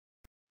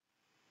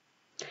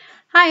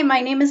Hi,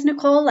 my name is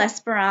Nicole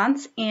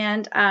Lesperance,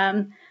 and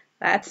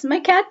that's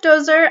my cat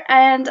Dozer,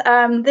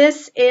 and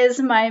this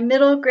is my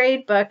middle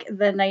grade book,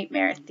 The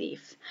Nightmare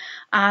Thief.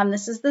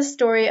 This is the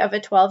story of a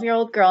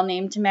 12-year-old girl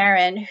named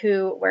Maren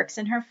who works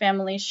in her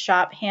family's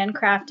shop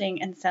handcrafting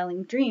and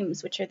selling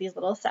dreams, which are these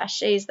little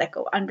sachets that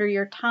go under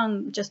your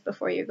tongue just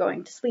before you're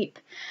going to sleep.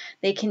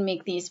 They can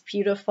make these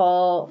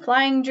beautiful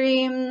flying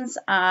dreams,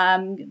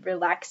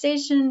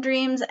 relaxation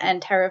dreams,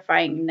 and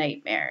terrifying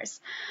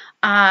nightmares.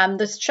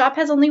 This shop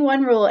has only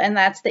one rule, and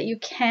that's that you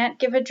can't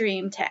give a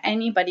dream to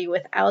anybody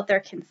without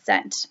their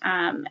consent.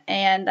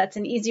 And that's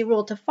an easy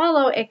rule to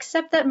follow,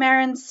 except that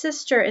Maren's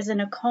sister is in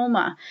a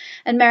coma.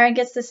 And Maren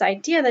gets this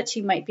idea that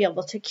she might be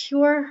able to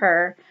cure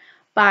her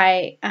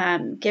by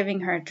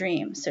giving her a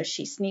dream. So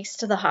she sneaks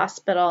to the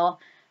hospital,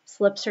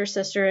 slips her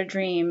sister a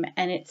dream,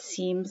 and it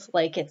seems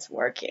like it's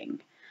working.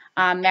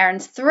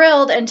 Maren's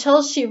thrilled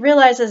until she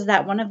realizes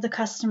that one of the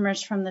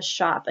customers from the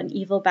shop, an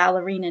evil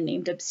ballerina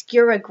named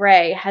Obscura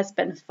Gray, has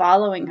been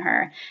following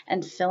her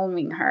and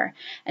filming her,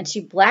 and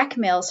she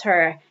blackmails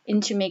her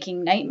into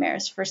making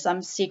nightmares for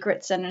some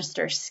secret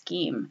sinister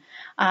scheme.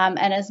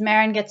 And as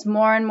Maren gets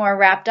more and more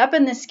wrapped up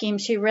in this scheme,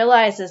 she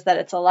realizes that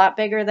it's a lot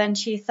bigger than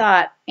she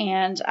thought,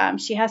 and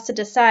she has to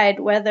decide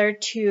whether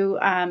to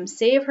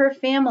save her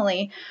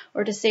family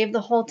or to save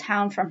the whole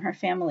town from her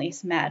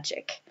family's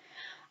magic.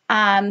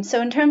 So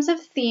in terms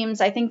of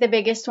themes, I think the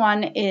biggest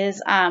one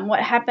is what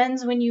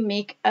happens when you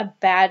make a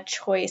bad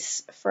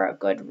choice for a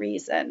good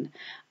reason.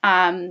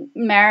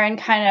 Maren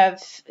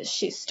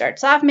she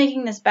starts off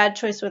making this bad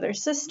choice with her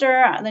sister,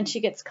 and then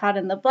she gets caught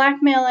in the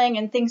blackmailing,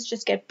 and things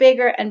just get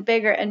bigger and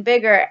bigger and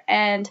bigger,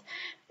 and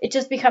it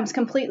just becomes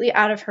completely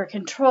out of her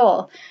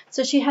control.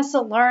 So she has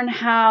to learn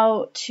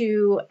how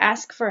to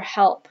ask for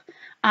help.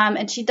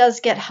 And she does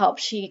get help.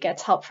 She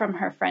gets help from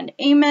her friend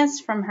Amos,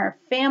 from her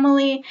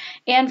family,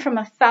 and from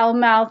a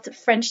foul-mouthed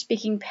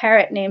French-speaking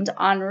parrot named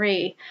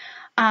Henri.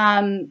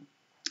 I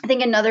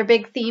think another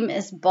big theme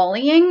is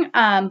bullying.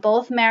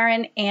 Both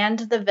Maren and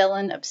the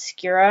villain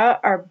Obscura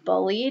are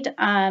bullied.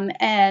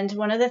 And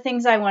one of the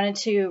things I wanted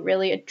to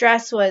really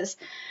address was,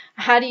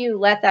 how do you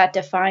let that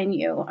define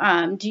you?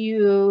 Do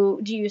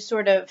you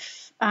sort of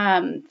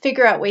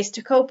figure out ways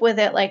to cope with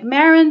it like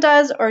Maren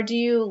does, or do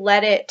you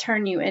let it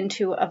turn you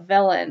into a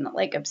villain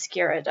like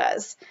Obscura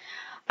does?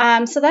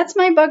 So that's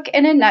my book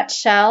in a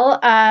nutshell.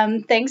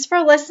 Thanks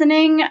for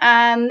listening.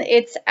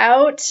 It's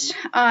out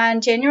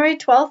on January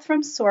 12th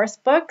from Source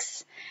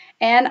Books,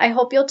 and I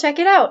hope you'll check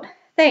it out.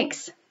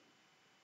 Thanks.